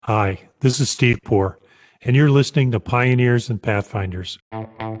Hi, this is Steve Poor, and you're listening to Pioneers and Pathfinders.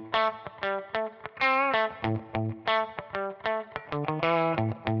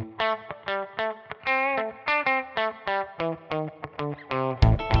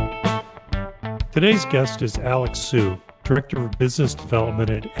 Today's guest is Alex Su, Director of Business Development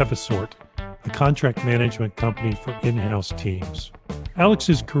at Evisort, a contract management company for in-house teams.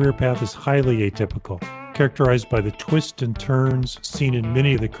 Alex's career path is highly atypical, characterized by the twists and turns seen in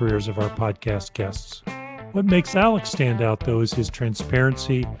many of the careers of our podcast guests. What makes Alex stand out, though, is his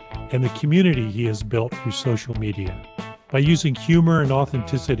transparency and the community he has built through social media. By using humor and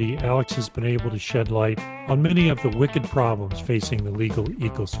authenticity, Alex has been able to shed light on many of the wicked problems facing the legal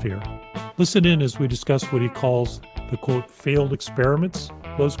ecosphere. Listen in as we discuss what he calls the, quote, failed experiments,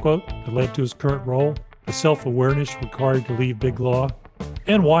 close quote, that led to his current role, the self-awareness required to leave big law,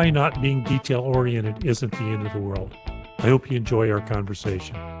 and why not being detail-oriented isn't the end of the world. I hope you enjoy our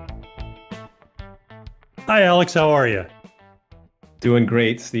conversation. Hi, Alex. How are you? Doing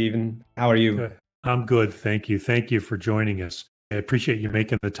great, Stephen. How are you? Good. I'm good. Thank you. Thank you for joining us. I appreciate you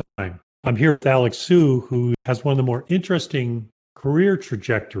making the time. I'm here with Alex Su, who has one of the more interesting career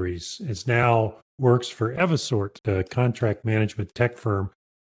trajectories. Is now works for Evisort, a contract management tech firm,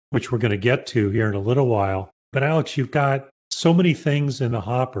 which we're going to get to here in a little while. But Alex, you've got so many things in the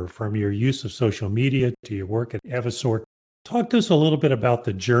hopper, from your use of social media to your work at Evisort. Talk to us a little bit about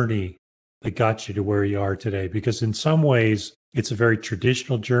the journey that got you to where you are today, because in some ways it's a very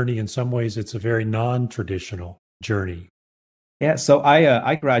traditional journey. In some ways it's a very non-traditional journey. Yeah, so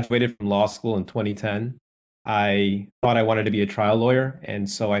I graduated from law school in 2010. I thought I wanted to be a trial lawyer, and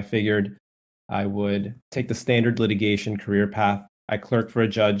so I figured I would take the standard litigation career path. I clerked for a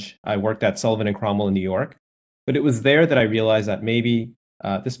judge. I worked at Sullivan and Cromwell in New York, but it was there that I realized that maybe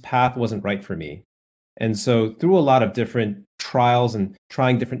this path wasn't right for me. And so through a lot of different trials and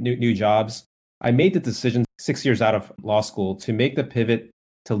trying different new jobs, I made the decision 6 years out of law school to make the pivot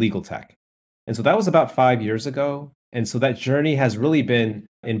to legal tech. And so that was about 5 years ago. And so that journey has really been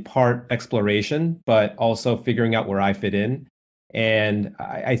in part exploration, but also figuring out where I fit in. And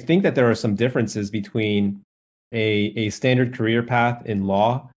I think that there are some differences between a standard career path in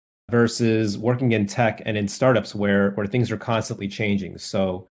law versus working in tech and in startups where things are constantly changing.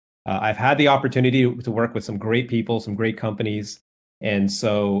 So I've had the opportunity to work with some great people, some great companies. And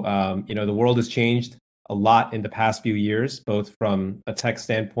so, the world has changed a lot in the past few years, both from a tech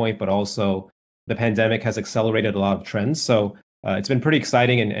standpoint, but also the pandemic has accelerated a lot of trends. So it's been pretty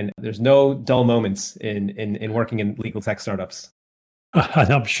exciting, and there's no dull moments in working in legal tech startups.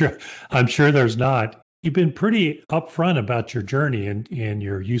 I'm sure there's not. You've been pretty upfront about your journey and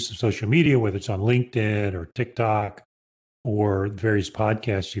your use of social media, whether it's on LinkedIn or TikTok or various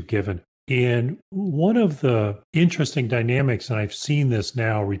podcasts you've given. And one of the interesting dynamics, and I've seen this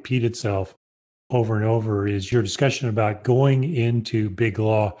now repeat itself over and over, is your discussion about going into big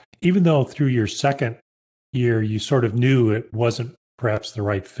law, even though through your second year, you sort of knew it wasn't perhaps the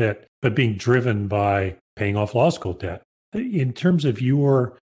right fit, but being driven by paying off law school debt. In terms of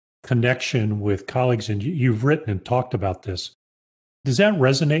your connection with colleagues, and you've written and talked about this, does that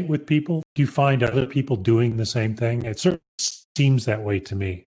resonate with people? Do you find other people doing the same thing? It certainly seems that way to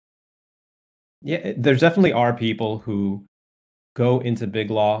me. Yeah, there definitely are people who go into big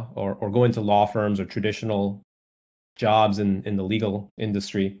law or go into law firms or traditional jobs in the legal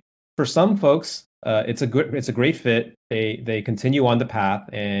industry. For some folks, it's a great fit. They continue on the path,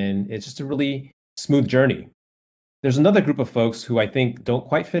 and it's just a really smooth journey. There's another group of folks who I think don't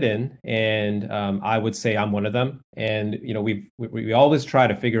quite fit in, and I would say I'm one of them. And we always try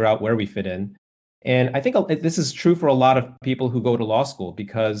to figure out where we fit in, and I think this is true for a lot of people who go to law school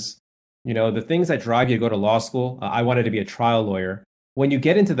because the things that drive you to go to law school. I wanted to be a trial lawyer. When you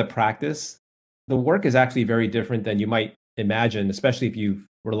get into the practice, the work is actually very different than you might imagine, especially if you've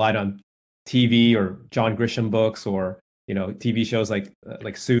relied on TV or John Grisham books or TV shows like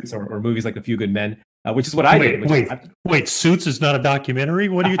Suits or movies like A Few Good Men, which is what I did. Wait! Suits is not a documentary?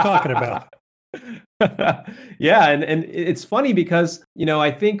 What are you talking about? Yeah, and it's funny because I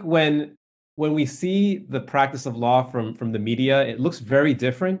think when we see the practice of law from the media, it looks very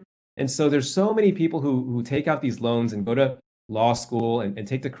different. And so there's so many people who take out these loans and go to law school and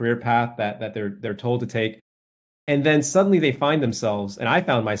take the career path that they're told to take. And then suddenly they find themselves, and I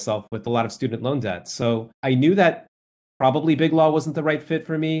found myself with a lot of student loan debt. So I knew that probably big law wasn't the right fit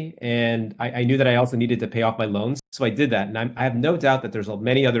for me. And I knew that I also needed to pay off my loans. So I did that. And I have no doubt that there's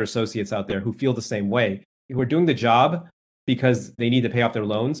many other associates out there who feel the same way, who are doing the job because they need to pay off their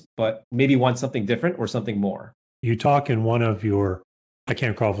loans, but maybe want something different or something more. You talk in one of your, I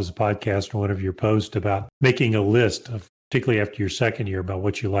can't recall if it was a podcast or one of your posts, about making a list of particularly after your second year, about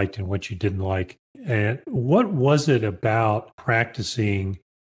what you liked and what you didn't like. And what was it about practicing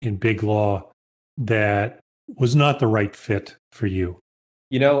in big law that was not the right fit for you?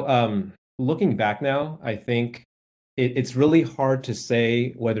 Looking back now, I think it's really hard to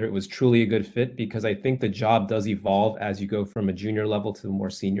say whether it was truly a good fit because I think the job does evolve as you go from a junior level to a more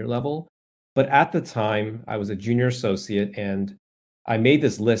senior level. But at the time, I was a junior associate and I made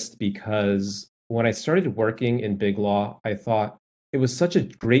this list because when I started working in big law, I thought it was such a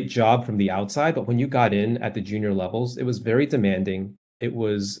great job from the outside. But when you got in at the junior levels, it was very demanding. It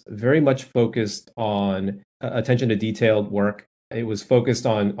was very much focused on attention to detailed work. It was focused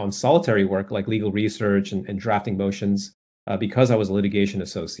on solitary work like legal research and drafting motions because I was a litigation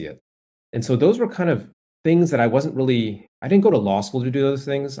associate. And so those were kind of things that I didn't go to law school to do those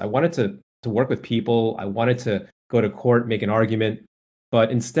things. I wanted to work with people. I wanted to go to court, make an argument.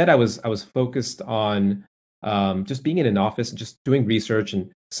 But instead, I was focused on just being in an office and just doing research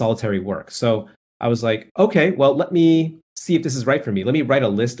and solitary work. So I was like, okay, well, let me see if this is right for me. Let me write a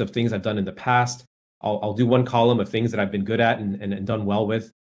list of things I've done in the past. I'll do one column of things that I've been good at and done well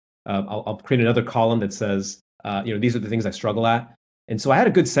with. I'll create another column that says, these are the things I struggle at. And so I had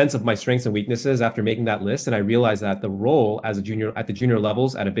a good sense of my strengths and weaknesses after making that list. And I realized that the role as a junior at the junior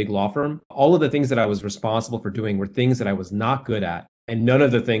levels at a big law firm, all of the things that I was responsible for doing were things that I was not good at. And none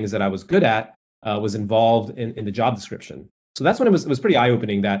of the things that I was good at was involved in the job description. So that's when it was pretty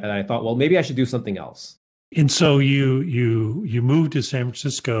eye-opening that I thought, well, maybe I should do something else. And so you moved to San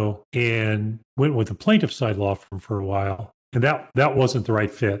Francisco and went with a plaintiff side law firm for a while, and that wasn't the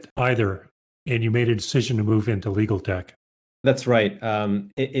right fit either. And you made a decision to move into legal tech. That's right.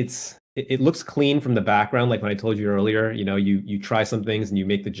 It looks clean from the background, like when I told you earlier. You try some things and you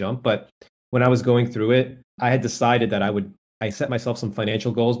make the jump. But when I was going through it, I had decided that I set myself some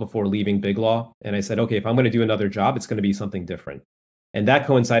financial goals before leaving Big Law, and I said, okay, if I'm going to do another job, it's going to be something different. And that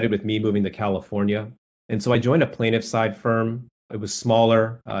coincided with me moving to California. And so I joined a plaintiff side firm. It was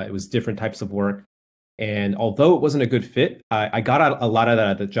smaller. It was different types of work. And although it wasn't a good fit, I got out a lot of that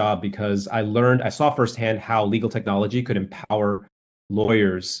at the job because I saw firsthand how legal technology could empower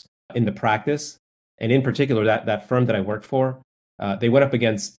lawyers in the practice. And in particular, that firm that I worked for, they went up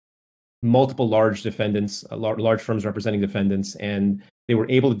against multiple large defendants, large firms representing defendants, and they were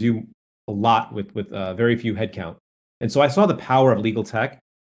able to do a lot with very few headcount. And so I saw the power of legal tech.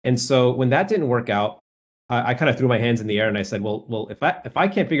 And so when that didn't work out, I kind of threw my hands in the air and I said, well, if I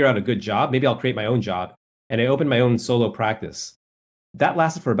can't figure out a good job, maybe I'll create my own job. And I opened my own solo practice. That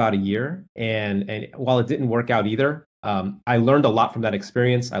lasted for about a year, and while it didn't work out either, I learned a lot from that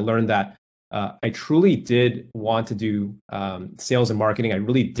experience. I learned that I truly did want to do sales and marketing. I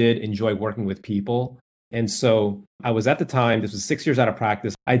really did enjoy working with people. And so I was at the time, this was 6 years out of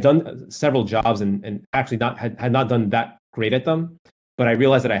practice. I'd done several jobs and actually had not done that great at them. But I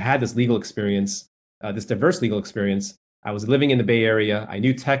realized that I had this legal experience, this diverse legal experience. I was living in the Bay Area. I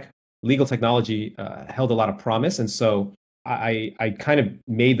knew legal technology held a lot of promise. And so I kind of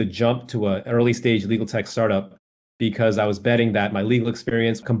made the jump to an early stage legal tech startup because I was betting that my legal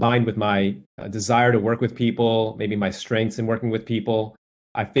experience combined with my desire to work with people, maybe my strengths in working with people,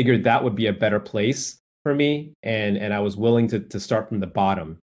 I figured that would be a better place for me. And I was willing to start from the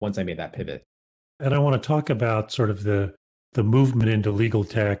bottom once I made that pivot. And I want to talk about sort of the movement into legal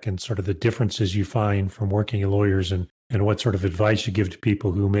tech and sort of the differences you find from working in lawyers and what sort of advice you give to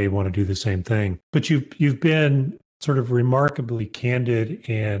people who may want to do the same thing. But you've been sort of remarkably candid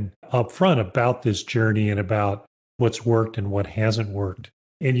and upfront about this journey and about what's worked and what hasn't worked.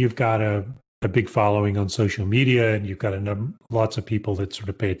 And you've got a big following on social media, and you've got lots of people that sort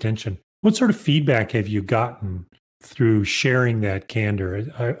of pay attention. What sort of feedback have you gotten through sharing that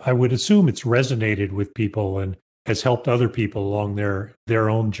candor? I would assume it's resonated with people and has helped other people along their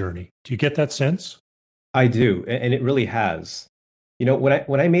own journey. Do you get that sense? I do, and it really has.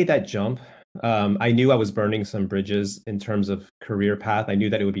 When I made that jump, I knew I was burning some bridges in terms of career path. I knew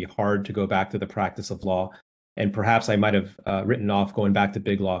that it would be hard to go back to the practice of law, and perhaps I might have written off going back to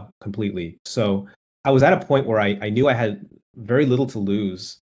big law completely. So I was at a point where I knew I had very little to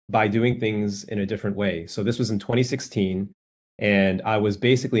lose by doing things in a different way. So this was in 2016, and I was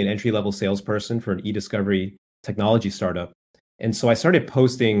basically an entry-level salesperson for an e-discovery technology startup. And so I started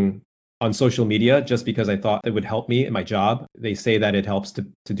posting on social media just because I thought it would help me in my job. They say that it helps to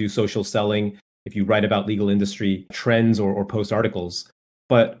do social selling if you write about legal industry trends or post articles.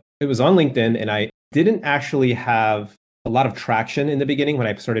 But it was on LinkedIn, and I didn't actually have a lot of traction in the beginning when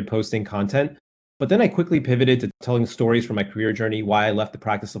I started posting content. But then I quickly pivoted to telling stories from my career journey, why I left the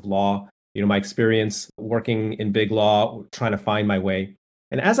practice of law, my experience working in big law, trying to find my way.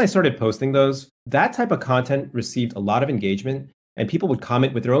 And as I started posting those, that type of content received a lot of engagement and people would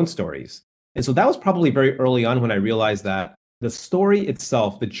comment with their own stories. And so that was probably very early on when I realized that the story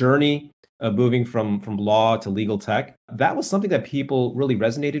itself, the journey of moving from law to legal tech, that was something that people really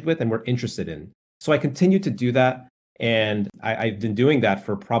resonated with and were interested in. So I continued to do that. And I've been doing that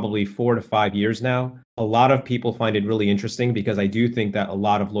for probably 4 to 5 years now. A lot of people find it really interesting because I do think that a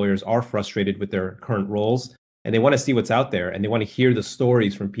lot of lawyers are frustrated with their current roles and they want to see what's out there and they want to hear the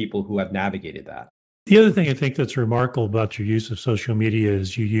stories from people who have navigated that. The other thing I think that's remarkable about your use of social media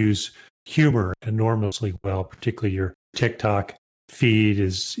is you use humor enormously well, particularly your TikTok feed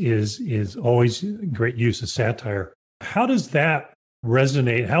is always great use of satire. How does that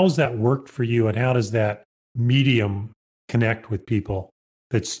resonate? How has that worked for you, and how does that medium connect with people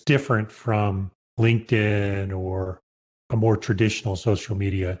that's different from LinkedIn or a more traditional social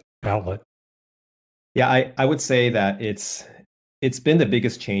media outlet? Yeah, I would say that it's been the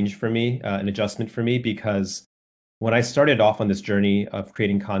biggest change for me, an adjustment for me, because when I started off on this journey of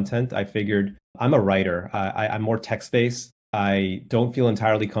creating content, I figured I'm a writer. I'm more text-based. I don't feel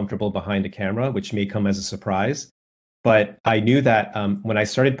entirely comfortable behind a camera, which may come as a surprise. But I knew that when I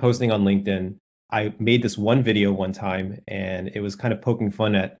started posting on LinkedIn, I made this one video one time, and it was kind of poking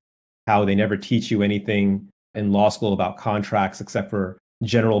fun at how they never teach you anything in law school about contracts except for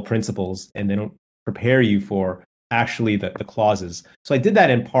general principles, and they don't prepare you for actually the clauses. So I did that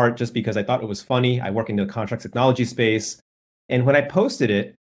in part just because I thought it was funny. I work in the contract technology space. And when I posted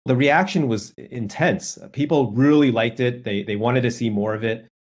it, the reaction was intense. People really liked it. They wanted to see more of it.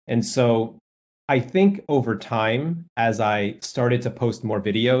 And so I think over time, as I started to post more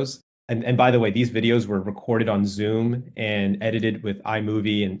videos, and by the way, these videos were recorded on Zoom and edited with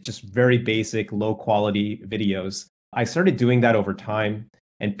iMovie and just very basic, low quality videos. I started doing that over time.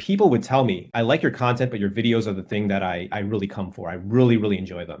 And people would tell me, I like your content, but your videos are the thing that I really come for. I really, really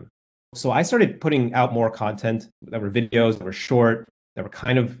enjoy them. So I started putting out more content that were videos that were short, that were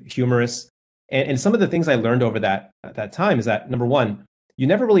kind of humorous. And some of the things I learned over that time is that, number one, you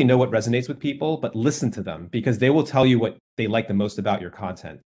never really know what resonates with people, but listen to them because they will tell you what they like the most about your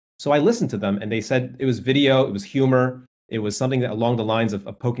content. So I listened to them and they said it was video, it was humor, it was something that along the lines of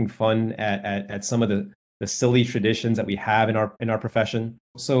poking fun at some of the silly traditions that we have in our profession.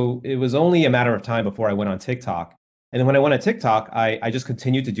 So it was only a matter of time before I went on TikTok. And then when I went on TikTok, I just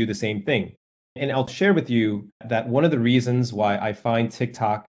continued to do the same thing. And I'll share with you that one of the reasons why I find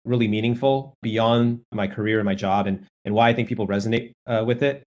TikTok really meaningful beyond my career and my job and why I think people resonate with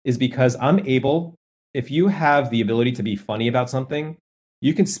it is because I'm able, if you have the ability to be funny about something,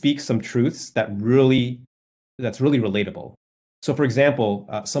 you can speak some truths that's really relatable. So for example,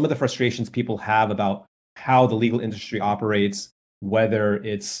 some of the frustrations people have about how the legal industry operates, whether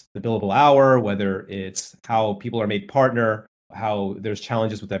it's the billable hour, whether it's how people are made partner, how there's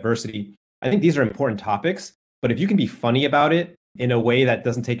challenges with diversity. I think these are important topics, but if you can be funny about it in a way that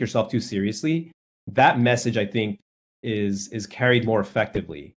doesn't take yourself too seriously, that message I think is carried more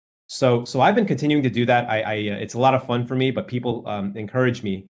effectively. So I've been continuing to do that. It's a lot of fun for me, but people encourage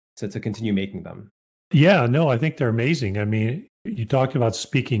me to continue making them. Yeah, no, I think they're amazing. I mean, you talked about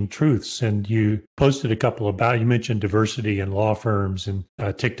speaking truths and you posted a couple about, you mentioned diversity in law firms and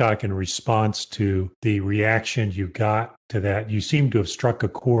TikTok in response to the reaction you got to that. You seem to have struck a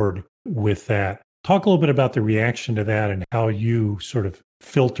chord with that. Talk a little bit about the reaction to that and how you sort of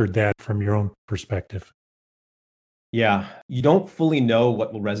filtered that from your own perspective. Yeah, you don't fully know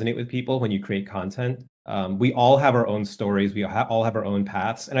what will resonate with people when you create content. We all have our own stories. We all have our own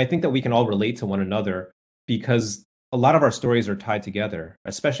paths. And I think that we can all relate to one another because a lot of our stories are tied together,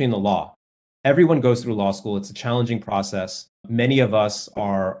 especially in the law. Everyone goes through law school. It's a challenging process. Many of us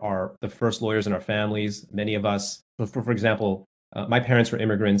are the first lawyers in our families. Many of us, for example, my parents were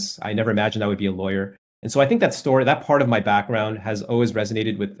immigrants. I never imagined I would be a lawyer. And so I think that story, that part of my background has always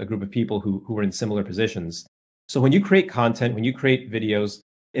resonated with a group of people who were in similar positions. So when you create content, when you create videos,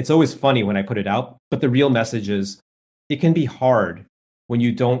 it's always funny when I put it out. But the real message is it can be hard when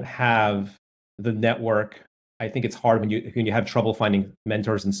you don't have the network. I think it's hard when you have trouble finding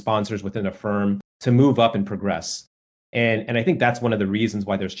mentors and sponsors within a firm to move up and progress. And I think that's one of the reasons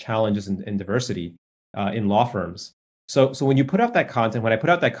why there's challenges in diversity in law firms. So when you put out that content, when I put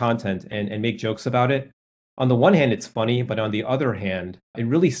out that content and make jokes about it, on the one hand, it's funny, but on the other hand, it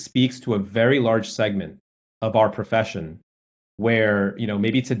really speaks to a very large segment of our profession where, you know,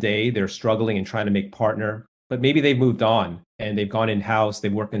 maybe today they're struggling and trying to make partner, but maybe they've moved on and they've gone in-house,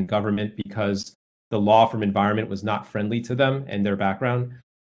 they've worked in government because the law firm environment was not friendly to them and their background.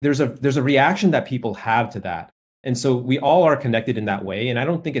 There's a reaction that people have to that. And so we all are connected in that way. And I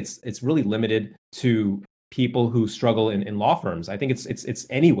don't think it's really limited to people who struggle in law firms. I think it's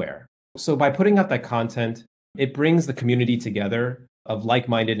anywhere. So by putting out that content, it brings the community together of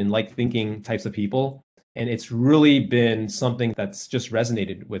like-minded and like-thinking types of people. And it's really been something that's just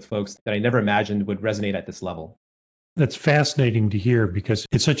resonated with folks that I never imagined would resonate at this level. That's fascinating to hear because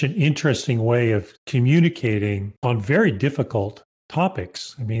it's such an interesting way of communicating on very difficult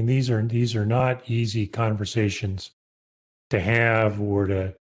topics. I mean, these are not easy conversations to have or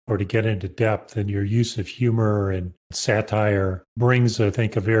to get into depth, and your use of humor and satire brings, I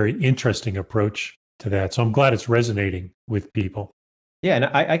think, a very interesting approach to that. So I'm glad it's resonating with people. Yeah, and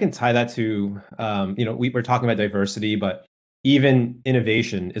I can tie that to, we're talking about diversity, but even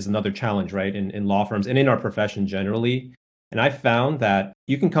innovation is another challenge, right? In law firms and in our profession generally. And I found that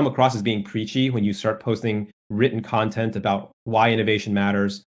you can come across as being preachy when you start posting written content about why innovation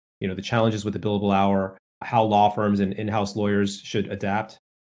matters, the challenges with the billable hour, how law firms and in-house lawyers should adapt.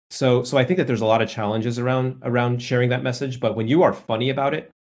 So I think that there's a lot of challenges around sharing that message. But when you are funny about it,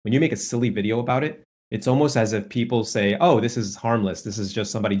 when you make a silly video about it, it's almost as if people say, "Oh, this is harmless. This is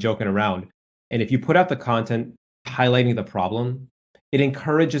just somebody joking around." And if you put out the content highlighting the problem, it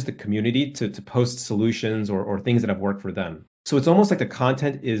encourages the community to post solutions or things that have worked for them. So it's almost like the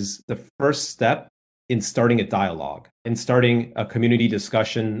content is the first step in starting a dialogue and starting a community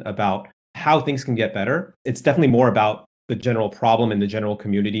discussion about how things can get better. It's definitely more about the general problem in the general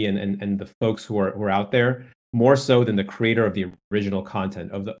community and the folks who are out there, more so than the creator of the original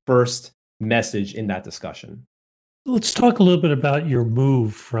content, of the first message in that discussion. Let's talk a little bit about your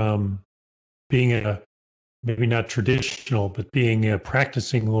move from being a maybe not traditional, but being a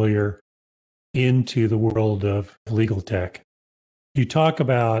practicing lawyer into the world of legal tech. You talk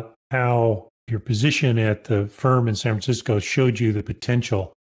about how your position at the firm in San Francisco showed you the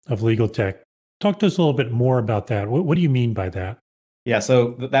potential of legal tech. Talk to us a little bit more about that. What do you mean by that? Yeah,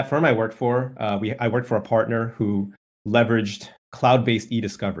 so that firm I worked for, I worked for a partner who leveraged cloud-based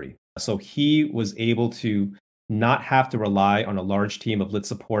e-discovery. So he was able to not have to rely on a large team of lit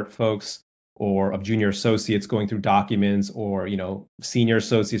support folks or of junior associates going through documents or, senior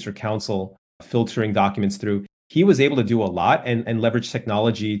associates or counsel filtering documents through. He was able to do a lot and leverage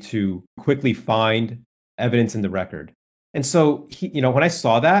technology to quickly find evidence in the record. And so when I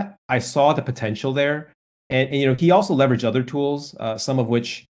saw that, I saw the potential there. And he also leveraged other tools, some of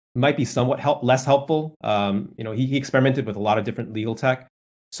which might be somewhat less helpful. He experimented with a lot of different legal tech.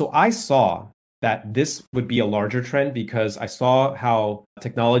 So I saw that this would be a larger trend because I saw how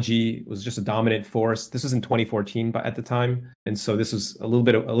technology was just a dominant force. This was in 2014 at the time, and so this was a little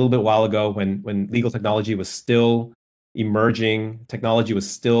bit while ago when legal technology was still emerging. Technology was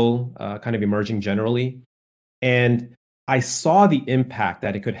still kind of emerging generally, and I saw the impact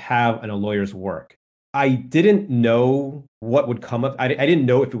that it could have on a lawyer's work. I didn't know what would come of. I didn't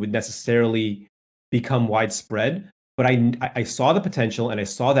know if it would necessarily become widespread, but I saw the potential and I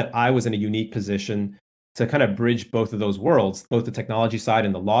saw that I was in a unique position to kind of bridge both of those worlds, both the technology side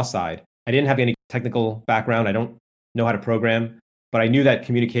and the law side. I didn't have any technical background. I don't know how to program, but I knew that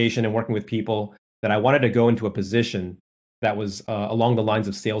communication and working with people, that I wanted to go into a position that was along the lines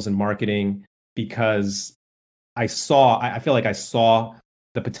of sales and marketing because I feel like I saw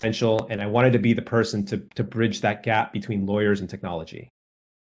the potential and I wanted to be the person to bridge that gap between lawyers and technology.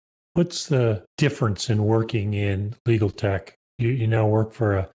 What's the difference in working in legal tech? You now work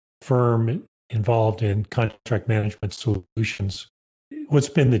for a firm involved in contract management solutions. What's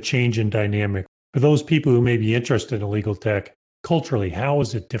been the change in dynamic? For those people who may be interested in legal tech, culturally, how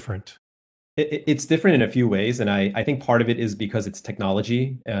is it different? It's different in a few ways. And I think part of it is because it's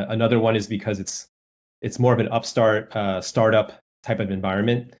technology. Another one is because it's more of an upstart, startup type of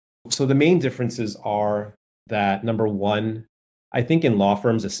environment. So the main differences are that number one, I think in law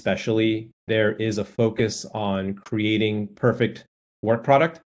firms especially, there is a focus on creating perfect work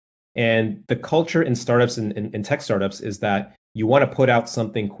product. And the culture in startups and tech startups is that you want to put out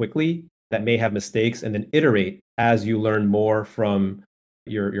something quickly that may have mistakes and then iterate as you learn more from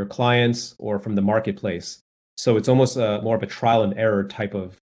your clients or from the marketplace. So it's almost more of a trial and error type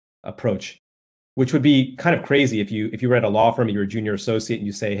of approach, which would be kind of crazy if you were at a law firm and you're a junior associate and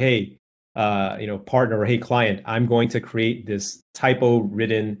you say, "Hey, partner or hey, client, I'm going to create this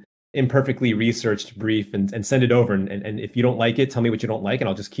typo-ridden, imperfectly researched brief and send it over. And if you don't like it, tell me what you don't like, and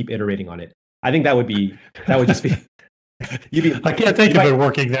I'll just keep iterating on it." I think that would just be, I can't think of it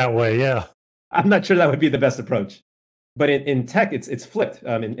working that way. Yeah. I'm not sure that would be the best approach. But in tech, it's flipped.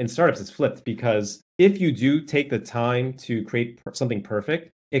 In startups, it's flipped because if you do take the time to create something perfect,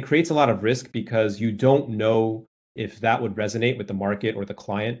 it creates a lot of risk because you don't know if that would resonate with the market or the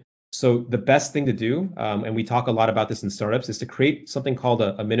client. So the best thing to do, and we talk a lot about this in startups, is to create something called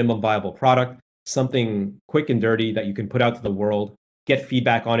a minimum viable product. something quick and dirty that you can put out to the world, get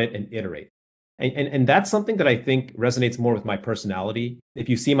feedback on it, and iterate. And that's something that I think resonates more with my personality. If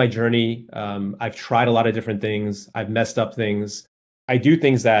you see my journey, I've tried a lot of different things. I've messed up things. I do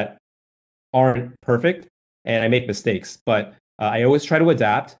things that aren't perfect and I make mistakes, but I always try to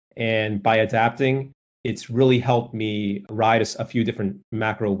adapt. And by adapting, it's really helped me ride a few different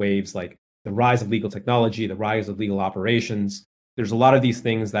macro waves, like the rise of legal technology, the rise of legal operations. There's a lot of these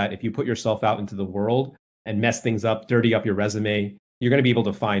things that if you put yourself out into the world and mess things up, dirty up your resume, you're going to be able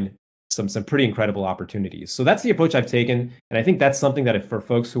to find some pretty incredible opportunities. So that's the approach I've taken. And I think that's something that if for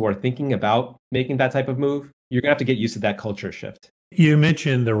folks who are thinking about making that type of move, you're going to have to get used to that culture shift. You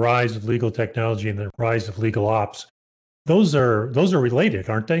mentioned the rise of legal technology and the rise of legal ops. Those are related,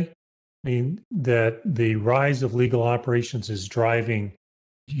 aren't they? I mean, that the rise of legal operations is driving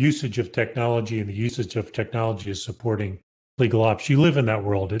usage of technology, and the usage of technology is supporting legal ops. You live in that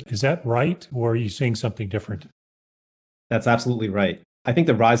world. Is that right? Or are you seeing something different? That's absolutely right. I think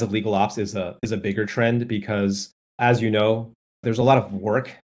the rise of legal ops is a bigger trend because, as you know, there's a lot of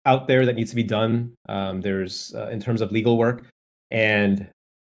work out there that needs to be done. There's in terms of legal work, and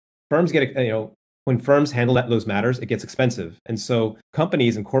firms get, when firms handle those matters, it gets expensive. And so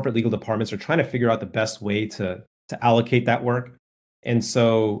companies and corporate legal departments are trying to figure out the best way to allocate that work. And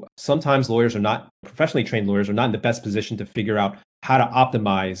so sometimes professionally trained lawyers are not in the best position to figure out how to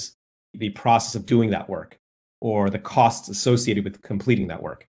optimize the process of doing that work or the costs associated with completing that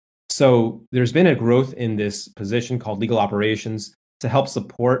work. So there's been a growth in this position called legal operations to help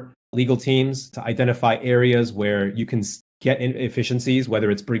support legal teams to identify areas where you can get efficiencies, whether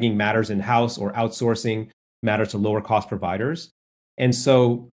it's bringing matters in-house or outsourcing matters to lower cost providers. And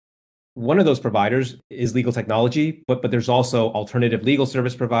so one of those providers is legal technology, but there's also alternative legal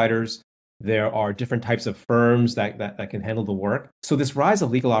service providers. There are different types of firms that can handle the work. So this rise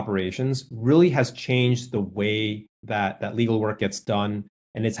of legal operations really has changed the way that legal work gets done,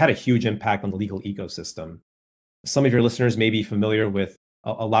 and it's had a huge impact on the legal ecosystem. Some of your listeners may be familiar with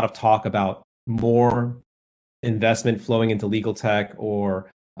a lot of talk about more investment flowing into legal tech or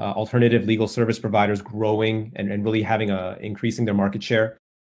alternative legal service providers growing and really increasing their market share.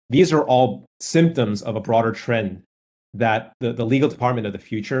 These are all symptoms of a broader trend that the legal department of the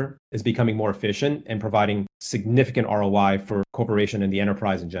future is becoming more efficient and providing significant ROI for corporation and the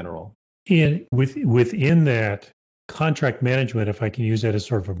enterprise in general. And within that, contract management, if I can use that as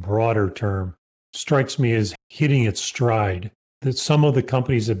sort of a broader term, strikes me as hitting its stride. That some of the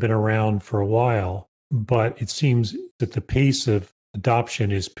companies have been around for a while, but it seems that the pace of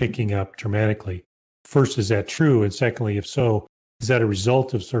adoption is picking up dramatically. First, is that true? And secondly, if so, is that a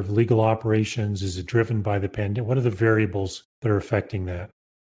result of sort of legal operations? Is it driven by the pandemic? What are the variables that are affecting that?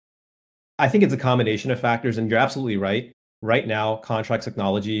 I think it's a combination of factors, and you're absolutely right. Right now, contract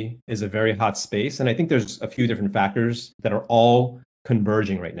technology is a very hot space, and I think there's a few different factors that are all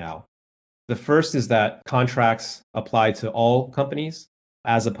converging right now. The first is that contracts apply to all companies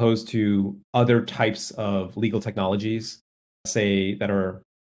as opposed to other types of legal technologies, say that are,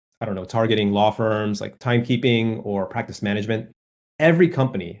 targeting law firms like timekeeping or practice management. Every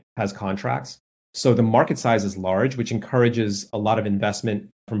company has contracts. So the market size is large, which encourages a lot of investment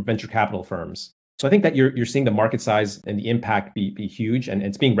from venture capital firms. So I think that you're seeing the market size and the impact be huge, and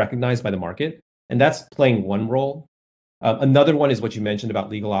it's being recognized by the market. And that's playing one role. Another one is what you mentioned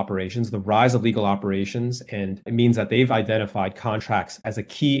about legal operations, the rise of legal operations. And it means that they've identified contracts as a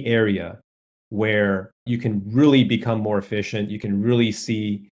key area where you can really become more efficient. You can really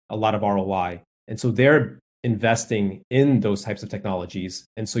see a lot of ROI. And so they're investing in those types of technologies.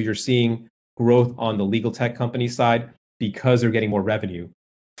 And so you're seeing growth on the legal tech company side because they're getting more revenue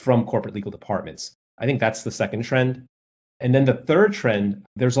from corporate legal departments. I think that's the second trend. And then the third trend,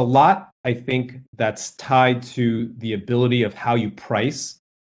 there's a lot, I think, that's tied to the ability of how you price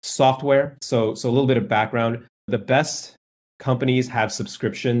software. So a little bit of background. The best companies have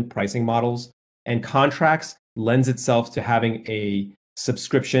subscription pricing models, and contracts lends itself to having a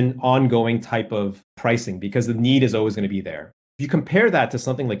subscription ongoing type of pricing because the need is always going to be there. If you compare that to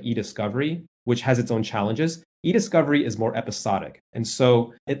something like eDiscovery, which has its own challenges, eDiscovery is more episodic. And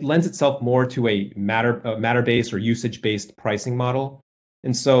so it lends itself more to a matter-based or usage-based pricing model.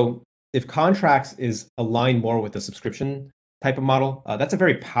 And so if contracts is aligned more with the subscription type of model, that's a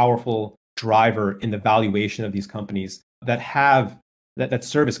very powerful driver in the valuation of these companies that have that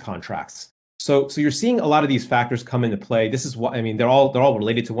service contracts. So you're seeing a lot of these factors come into play. This is why, they're all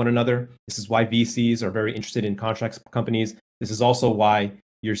related to one another. This is why VCs are very interested in contracts companies. This is also why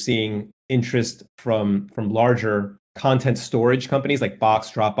you're seeing interest from larger content storage companies like Box,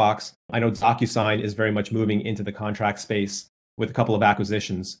 Dropbox. I know DocuSign is very much moving into the contract space with a couple of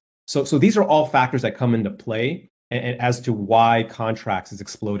acquisitions. So these are all factors that come into play and as to why contracts is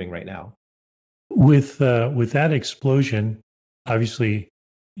exploding right now. With that explosion, obviously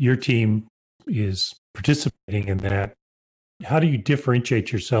your team is participating in that. How do you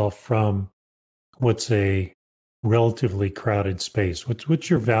differentiate yourself from what's a relatively crowded space? What's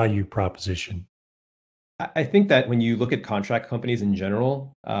your value proposition? I think that when you look at contract companies in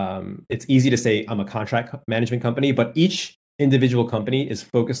general, it's easy to say I'm a contract management company, but each individual company is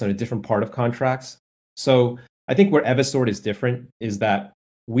focused on a different part of contracts. So I think where Evisort is different is that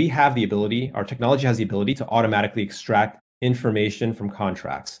we have the ability, our technology has the ability to automatically extract information from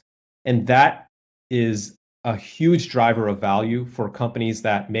contracts. And that is a huge driver of value for companies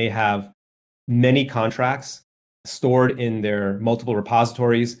that may have many contracts stored in their multiple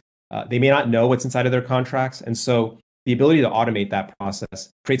repositories. They may not know what's inside of their contracts. And so the ability to automate that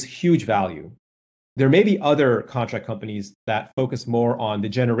process creates huge value. There may be other contract companies that focus more on the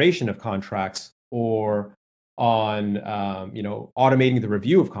generation of contracts or on automating the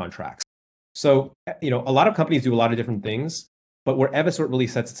review of contracts. So a lot of companies do a lot of different things, but where Evisort really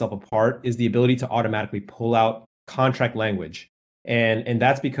sets itself apart is the ability to automatically pull out contract language. And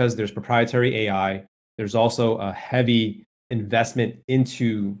that's because there's proprietary AI. There's also a heavy investment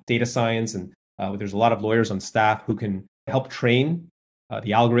into data science, and there's a lot of lawyers on staff who can help train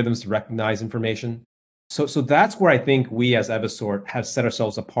the algorithms to recognize information. So that's where I think we as Evisort have set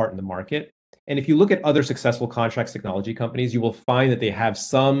ourselves apart in the market. And if you look at other successful contracts technology companies, you will find that they have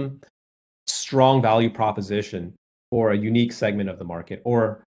some strong value proposition for a unique segment of the market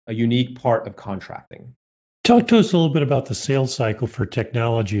or a unique part of contracting. Talk to us a little bit about the sales cycle for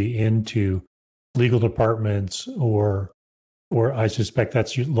technology into legal departments, or I suspect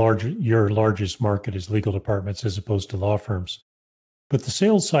that's your largest market is legal departments as opposed to law firms. But the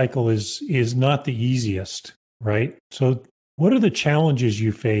sales cycle is not the easiest, right? So what are the challenges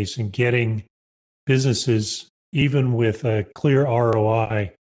you face in getting businesses, even with a clear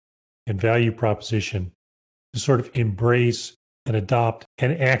ROI and value proposition, to sort of embrace and adopt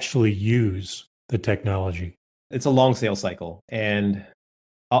and actually use the technology? It's a long sales cycle, and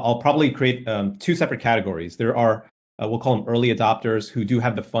I'll probably create two separate categories. There are we'll call them early adopters who do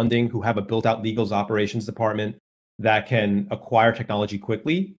have the funding, who have a built-out legals operations department that can acquire technology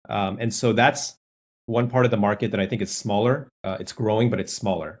quickly. And so that's one part of the market that I think is smaller. It's growing, but it's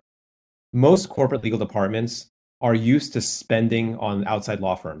smaller. Most corporate legal departments are used to spending on outside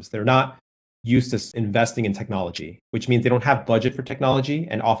law firms. They're not used to investing in technology, which means they don't have budget for technology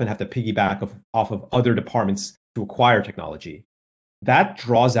and often have to piggyback off of other departments to acquire technology. That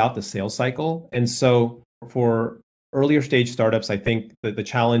draws out the sales cycle. And so for earlier stage startups, I think that the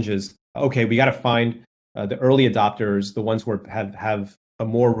challenge is, okay, we got to find the early adopters, the ones who have a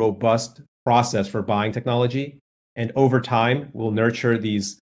more robust process for buying technology. And over time, we'll nurture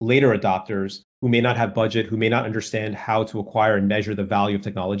these later adopters who may not have budget, who may not understand how to acquire and measure the value of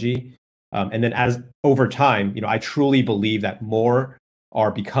technology. And then as over time, I truly believe that more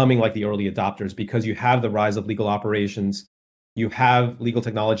are becoming like the early adopters because you have the rise of legal operations, you have legal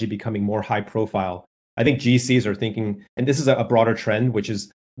technology becoming more high profile. I think GCs are thinking, and this is a broader trend, which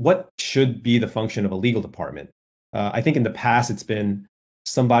is what should be the function of a legal department? I think in the past, it's been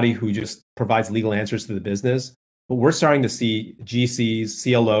somebody who just provides legal answers to the business. But we're starting to see GCs,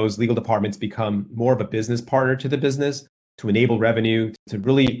 CLOs, legal departments become more of a business partner to the business to enable revenue, to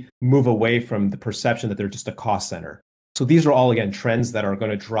really move away from the perception that they're just a cost center. So these are all, again, trends that are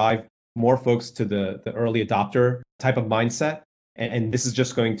going to drive more folks to the early adopter type of mindset. And this is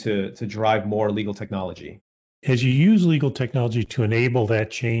just going to drive more legal technology. As you use legal technology to enable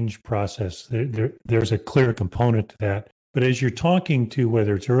that change process, there's a clear component to that. But as you're talking to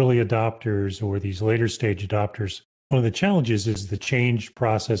whether it's early adopters or these later stage adopters, one of the challenges is the change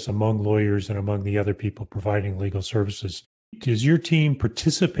process among lawyers and among the other people providing legal services. Does your team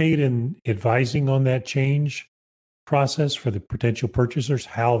participate in advising on that change process for the potential purchasers,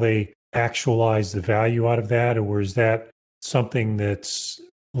 how they actualize the value out of that? Or is that something that's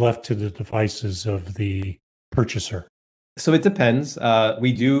left to the devices of the purchaser? So it depends.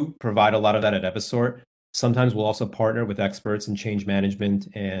 We do provide a lot of that at Evisort. Sometimes we'll also partner with experts in change management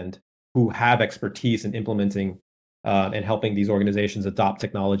and who have expertise in implementing and helping these organizations adopt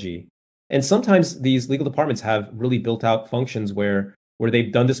technology. And sometimes these legal departments have really built out functions where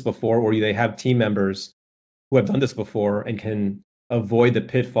they've done this before, or they have team members who have done this before and can avoid the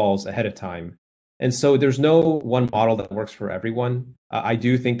pitfalls ahead of time. And so there's no one model that works for everyone. I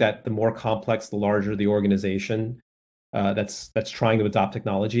do think that the more complex, the larger the organization that's trying to adopt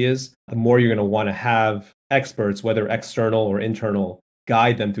technology is, the more you're going to want to have experts, whether external or internal,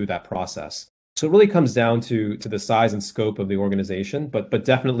 guide them through that process. So it really comes down to the size and scope of the organization, but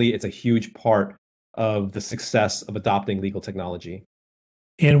definitely it's a huge part of the success of adopting legal technology.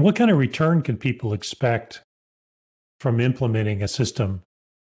 And what kind of return can people expect from implementing a system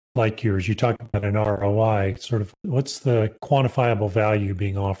like yours? You talked about an ROI, sort of what's the quantifiable value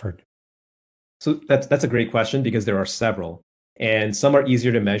being offered? So that's a great question because there are several, and some are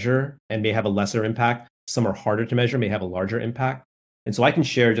easier to measure and may have a lesser impact. Some are harder to measure, may have a larger impact. And so I can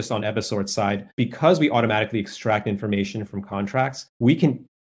share just on Evisort's side, because we automatically extract information from contracts, we can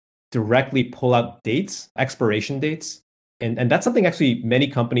directly pull out dates, expiration dates. And that's something actually many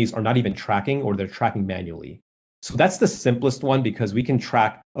companies are not even tracking or they're tracking manually. So that's the simplest one because we can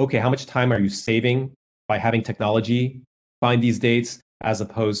track, okay, how much time are you saving by having technology find these dates as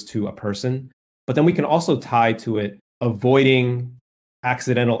opposed to a person? But then we can also tie to it avoiding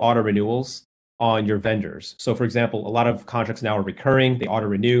accidental auto renewals on your vendors. So for example, a lot of contracts now are recurring, they auto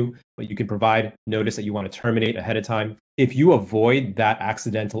renew, but you can provide notice that you want to terminate ahead of time. If you avoid that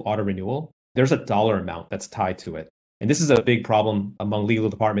accidental auto renewal, there's a dollar amount that's tied to it. And this is a big problem among legal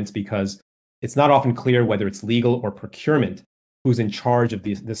departments because it's not often clear whether it's legal or procurement who's in charge of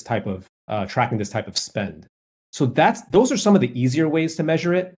this type of tracking this type of spend. So those are some of the easier ways to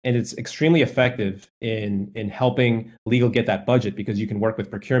measure it, and it's extremely effective in helping legal get that budget because you can work with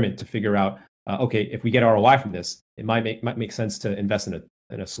procurement to figure out okay, if we get ROI from this, it might make sense to invest in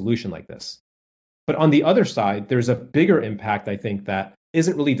a solution like this. But on the other side, there's a bigger impact, I think, that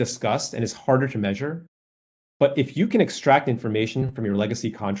isn't really discussed and is harder to measure. But if you can extract information from your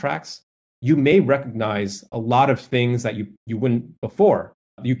legacy contracts, you may recognize a lot of things that you wouldn't before.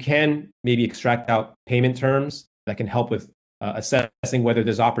 You can maybe extract out payment terms that can help with assessing whether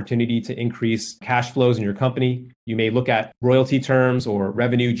there's opportunity to increase cash flows in your company. You may look at royalty terms or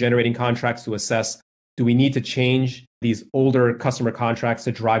revenue generating contracts to assess, do we need to change these older customer contracts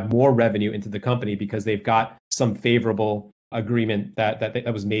to drive more revenue into the company because they've got some favorable agreement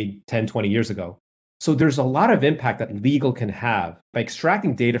that was made 10, 20 years ago. So there's a lot of impact that legal can have by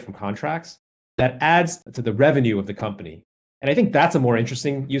extracting data from contracts that adds to the revenue of the company. And I think that's a more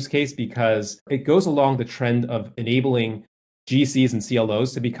interesting use case because it goes along the trend of enabling GCs and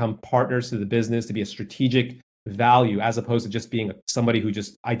CLOs to become partners to the business, to be a strategic value, as opposed to just being somebody who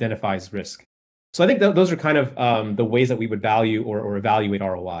just identifies risk. So I think those are kind of the ways that we would value or evaluate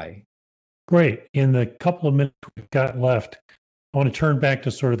ROI. Great. In the couple of minutes we've got left, I want to turn back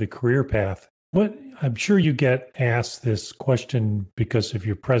to sort of the career path. I'm sure you get asked this question because of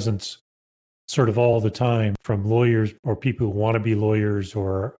your presence sort of all the time from lawyers or people who want to be lawyers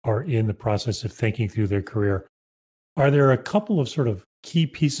or are in the process of thinking through their career. Are there a couple of sort of key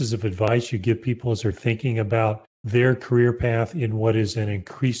pieces of advice you give people as they're thinking about their career path in what is an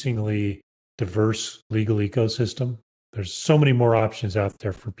increasingly diverse legal ecosystem? There's so many more options out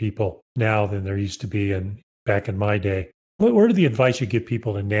there for people now than there used to be back in my day. What are the advice you give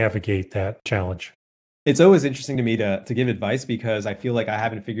people to navigate that challenge? It's always interesting to me to give advice because I feel like I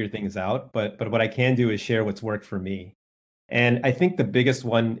haven't figured things out, but what I can do is share what's worked for me. And I think the biggest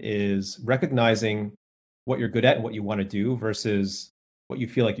one is recognizing what you're good at and what you want to do versus what you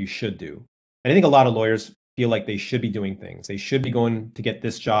feel like you should do. And I think a lot of lawyers feel like they should be doing things. They should be going to get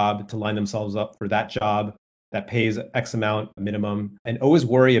this job to line themselves up for that job that pays X amount minimum and always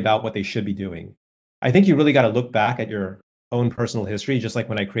worry about what they should be doing. I think you really got to look back at your own personal history, just like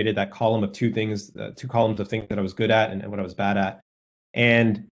when I created that column of two columns of things that I was good at and what I was bad at,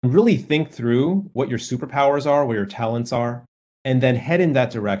 and really think through what your superpowers are, what your talents are, and then head in that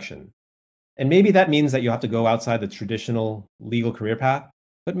direction. And maybe that means that you have to go outside the traditional legal career path,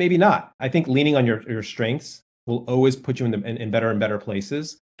 but maybe not. I think leaning on your strengths will always put you in better and better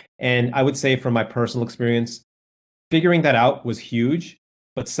places. And I would say from my personal experience, figuring that out was huge.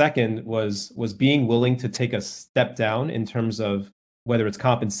 But second was being willing to take a step down in terms of whether it's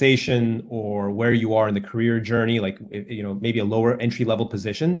compensation or where you are in the career journey, like maybe a lower entry level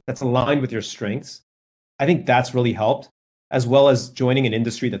position that's aligned with your strengths. I think that's really helped, as well as joining an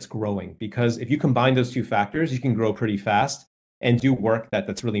industry that's growing. Because if you combine those two factors, you can grow pretty fast and do work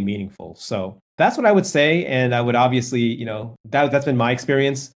that's really meaningful. So that's what I would say. And I would obviously, that's been my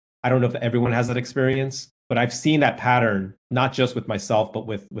experience. I don't know if everyone has that experience, but I've seen that pattern, not just with myself, but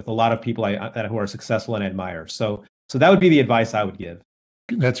with a lot of people who are successful and I admire. So that would be the advice I would give.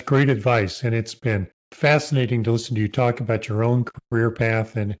 That's great advice. And it's been fascinating to listen to you talk about your own career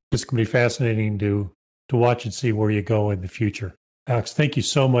path. And it's going to be fascinating to watch and see where you go in the future. Alex, thank you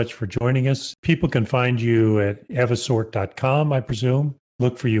so much for joining us. People can find you at evisort.com, I presume.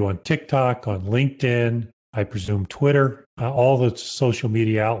 Look for you on TikTok, on LinkedIn, I presume Twitter, all the social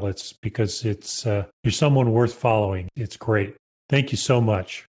media outlets, because you're someone worth following. It's great. Thank you so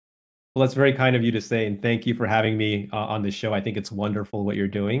much. Well, that's very kind of you to say, and thank you for having me on the show. I think it's wonderful what you're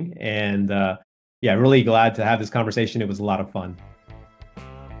doing, and yeah, really glad to have this conversation. It was a lot of fun.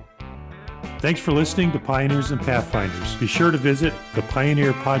 Thanks for listening to Pioneers and Pathfinders. Be sure to visit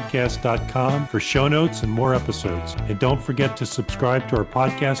thepioneerpodcast.com for show notes and more episodes. And don't forget to subscribe to our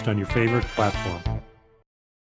podcast on your favorite platform.